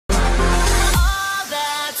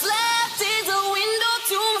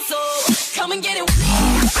come and get it.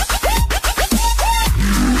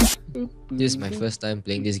 This is my first time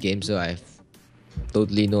playing this game, so I've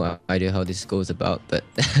totally no idea how this goes about, but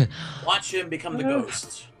watch him become the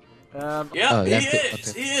ghost. Oh, He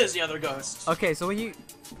is the other ghost. Okay, so when you...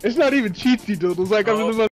 It's not even cheatsy doodles, like I'm in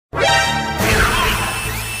the most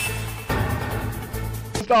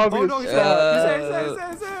obvious. Oh no, he's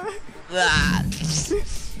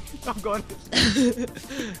I'm going.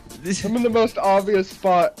 I'm in the most obvious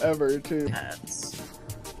spot ever, too.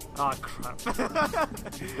 Oh crap.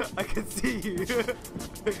 I can see you.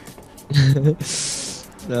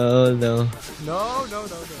 No. No.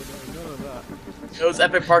 Those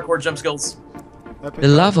epic parkour jump skills. The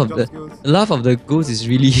laugh of the ghost is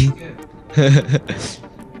really. You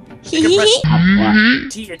can press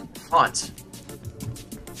T and taunt.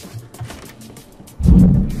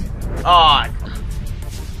 Ah.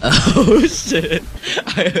 Oh shit!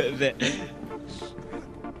 I heard that.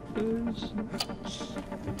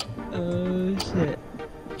 Oh shit!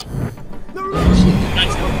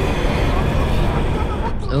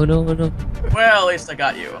 Oh no! Well, at least I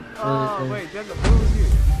got you. Oh wait, Deadlock, where was you?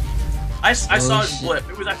 I saw his blip.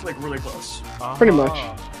 It was actually like really close. Pretty much.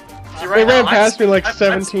 See, They ran past me like I'm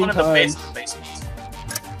 17 one of the times. basements.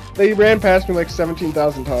 They ran past me like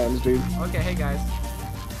 17,000 times, dude. Okay, hey guys.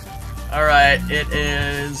 Alright, it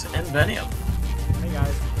is Invenium. Hey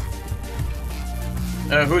guys.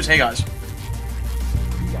 Who's hey guys?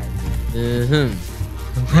 You guys.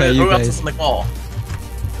 Why are you Who else guys? is in the call?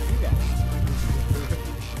 You guys.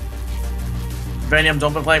 Invenium,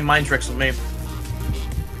 don't be playing mind tricks with me.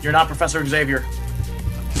 You're not Professor Xavier.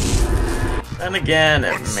 And again,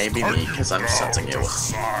 it may be me, because I'm sensing you.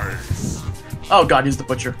 Oh god, he's the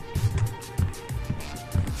butcher.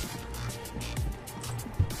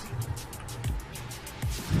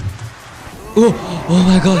 Oh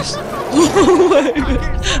my gosh! Oh my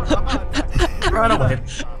god! Run away.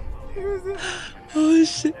 Oh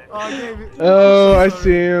shit! Oh, I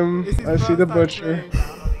see him. I see the butcher.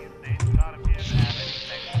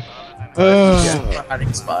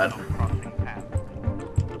 Hiding spot.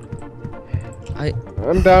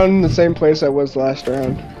 I'm down in the same place I was last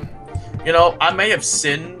round. You know, I may have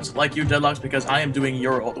sinned like you, Deadlocks, because I am doing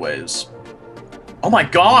your old ways. Oh my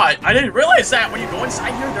god! I didn't realize that! When you go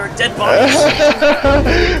inside here, there are dead bodies!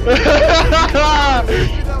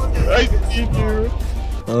 I see you.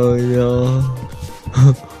 Oh no!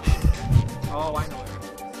 Oh, I know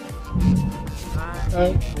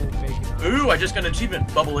it. Ooh, I just got an achievement.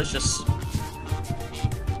 Bubblicious.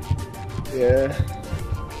 Yeah.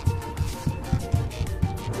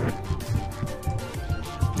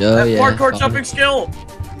 Oh That yeah. parkour jumping skill!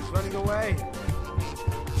 He's running away.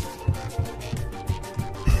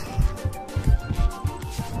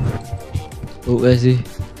 Oh, where's he?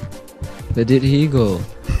 Where did he go?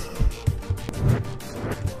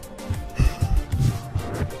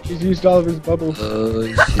 He's used all of his bubbles. Oh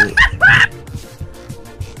shit!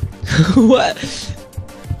 What?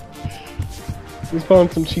 He's pulling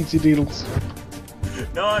some cheatsy doodles.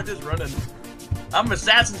 No, I'm just running. I'm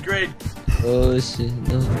Assassin's Grade. Oh shit!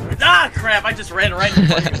 No. Ah, crap! I just ran right in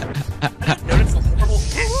front of you. Notice the horrible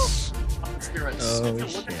spirits. Oh,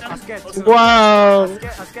 Look at them. Wow, I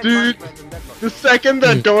scared dude! ManFred and Deadlock. The second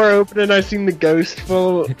that door opened and I seen the ghost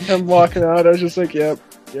full him walking out, I was just like, yep.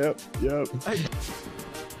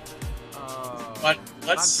 But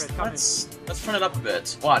let's turn it up a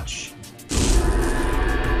bit. Watch.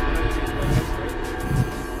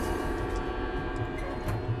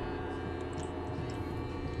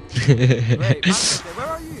 Wait, ManFred, where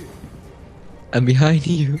are you? I'm behind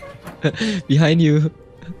you. Behind you.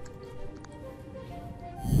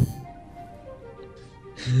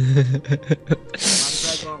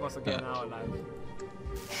 ManFred, one of us again now alive.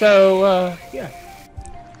 So, yeah.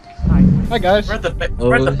 Hi guys. We're at the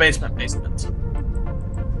basement.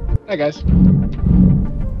 Hi guys. No.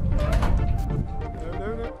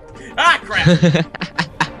 Ah, crap!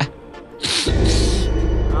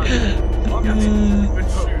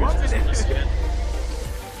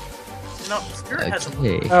 No, Spirit has a...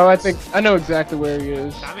 Okay. Oh, I know exactly where he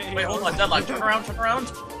is. Wait, hold on, Deadlock. Turn around. Turn around.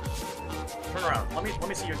 Let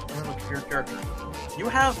me see your character. You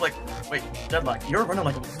have like... Wait, Deadlock, you're running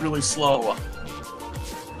like really slow.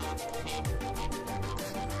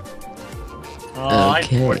 Oh, I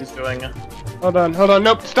know what he's doing. Hold on.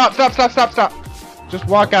 Nope. Stop. Just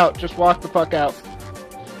walk out. Just walk the fuck out.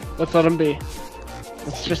 Let's let him be.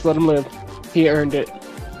 Let's just let him live. He earned it.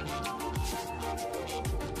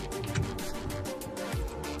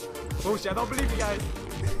 Oh shit, I don't believe you guys.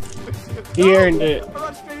 He earned it. I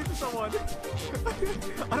ran straight into someone.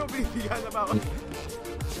 I don't believe you guys about.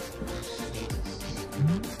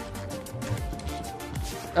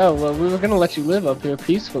 Oh, well, we were gonna let you live up here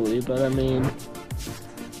peacefully, but I mean...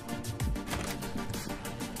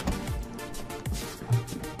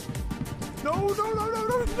 No,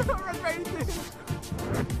 I'm fainting.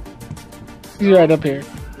 He's right up here.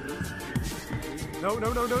 No.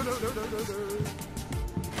 Crash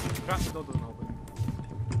the door doesn't open.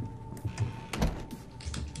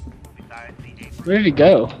 Where did he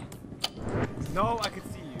go? No, I can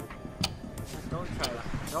see you. Don't try that.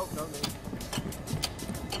 No.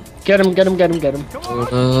 Get him. Come on!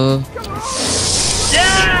 Come on!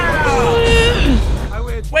 Yeah! I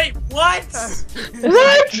win. Wait, what?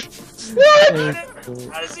 What? What?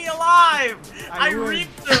 How is he alive? I win.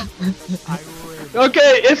 reaped him. I win.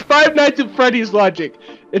 Okay, it's Five Nights at Freddy's logic.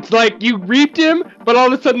 It's like you reaped him, but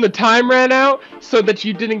all of a sudden the time ran out so that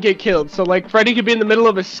you didn't get killed. So like Freddy could be in the middle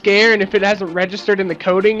of a scare, and if it hasn't registered in the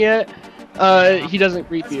coding yet, he doesn't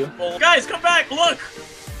reap you. Guys, come back! Look!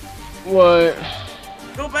 What?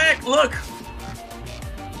 Go back! Look!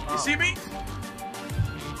 You see me?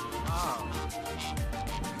 Oh.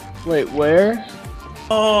 Wait, where?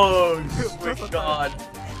 Oh, sweet God!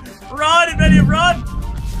 Run, Inventive, run!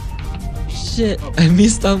 Shit, I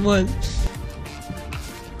missed someone.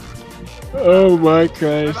 Oh my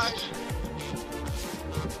Christ.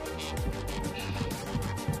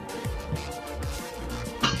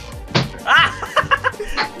 Ah!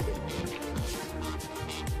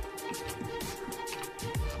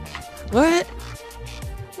 What?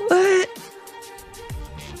 What?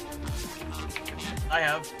 I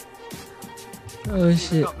have. Oh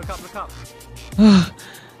shit. Look up. Oh,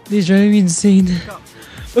 they're driving me insane. Look up.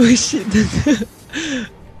 Oh shit.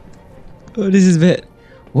 Oh, this is bad.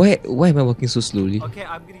 Why am I walking so slowly? Okay,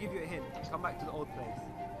 I'm gonna give you a hint. Come back to the old place.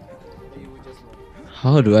 That you were just with.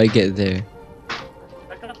 How do I get there?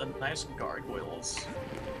 I got the nice gargoyles.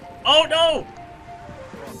 Oh no!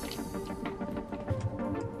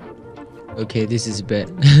 Okay, this is bad.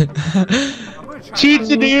 I'm gonna try. Cheats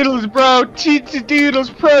and Doodles, bro! Cheats and Doodles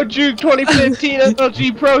Pro Juke 2015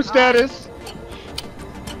 SLG Pro status!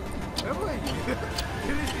 Where were you?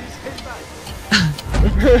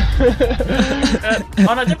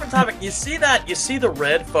 On a different topic, you see the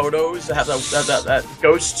red photos that have that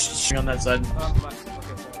ghost on that side? Right, okay,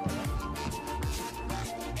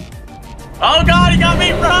 Oh God, he got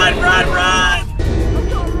me! Run!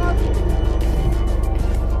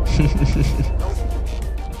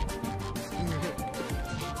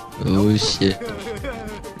 Oh shit.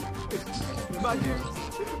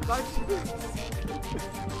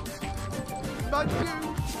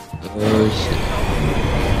 Oh shit.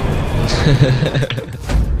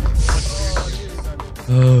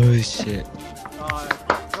 Oh shit.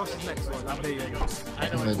 Josh is next one. I'm There you go. I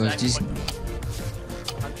know Oh my exactly gosh, this. what-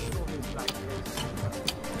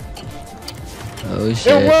 Oh It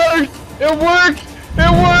shit. worked! It worked!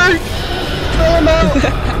 It worked! Throw him out!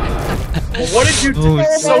 Well, what did you do?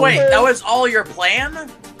 Oh, So wait, that was all your plan?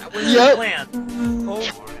 That was your Yep. plan.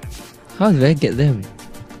 How did I get them?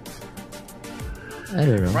 I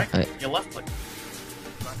don't know. Right? I You left click.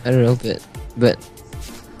 don't know, but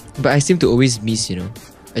I seem to always miss, you know.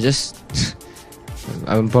 I just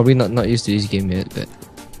I'm probably not used to this game yet, but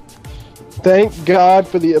Thank God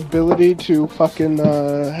for the ability to fucking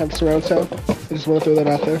have surround sound. I just want to throw that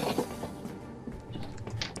out there.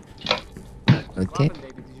 okay. Did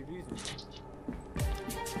you lose me?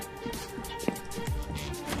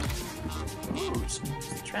 Ooh, some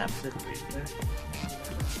trap did we there?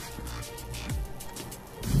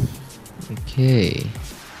 Okay.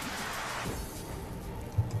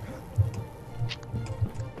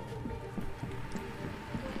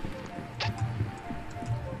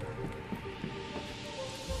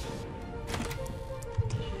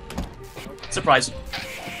 Surprise.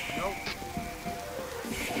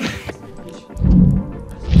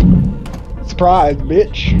 Surprise,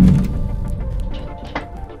 bitch.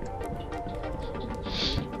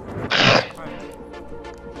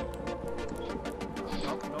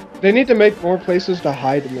 They need to make more places to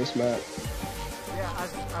hide in this map. Yeah,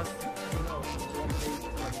 as you know,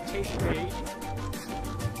 chase me.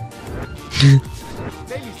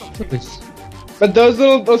 Maybe stop chasing. But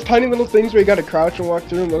those tiny little things where you gotta crouch and walk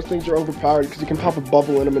through them, those things are overpowered because you can pop a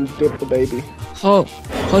bubble in them and dip the baby. How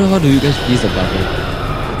do you guys please the bubble?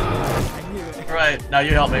 I knew it. Right, now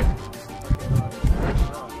you help me.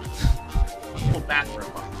 Little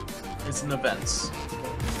bathroom. It's in the vents.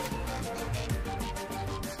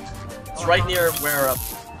 It's right near where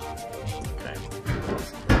okay.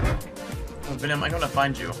 Venom, I'm gonna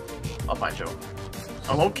find you. I'll find you.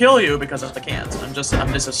 I won't kill you because I can't.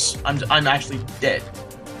 I'm actually dead.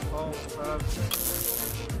 Oh,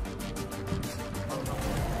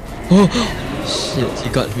 Oh Shit, he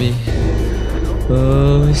got me.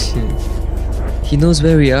 Oh shit. He knows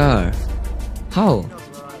where we are. How?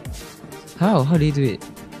 How? How do you do it?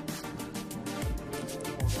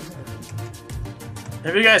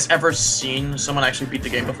 Have you guys ever seen someone actually beat the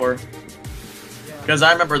game before? Because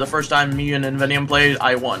I remember the first time me and Invenium played,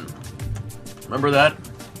 I won. Remember that?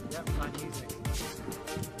 Yep, not easy.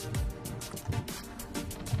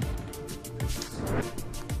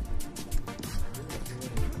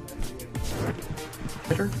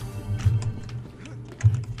 Hitter?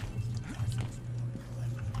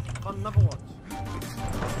 On another one.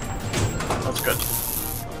 That's good.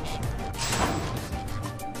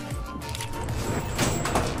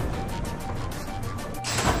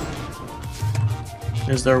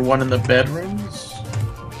 Is there one in the bedrooms?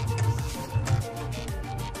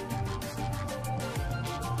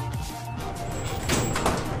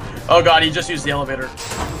 Oh god, he just used the elevator.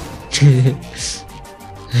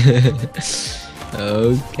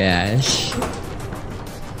 Oh gosh.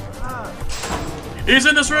 He's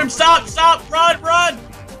in this room! Stop! Stop! Run! Run!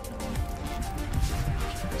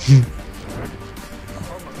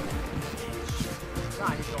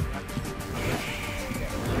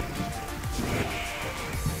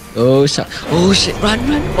 Oh shit! Oh shit! Run!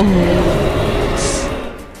 Run! Oh.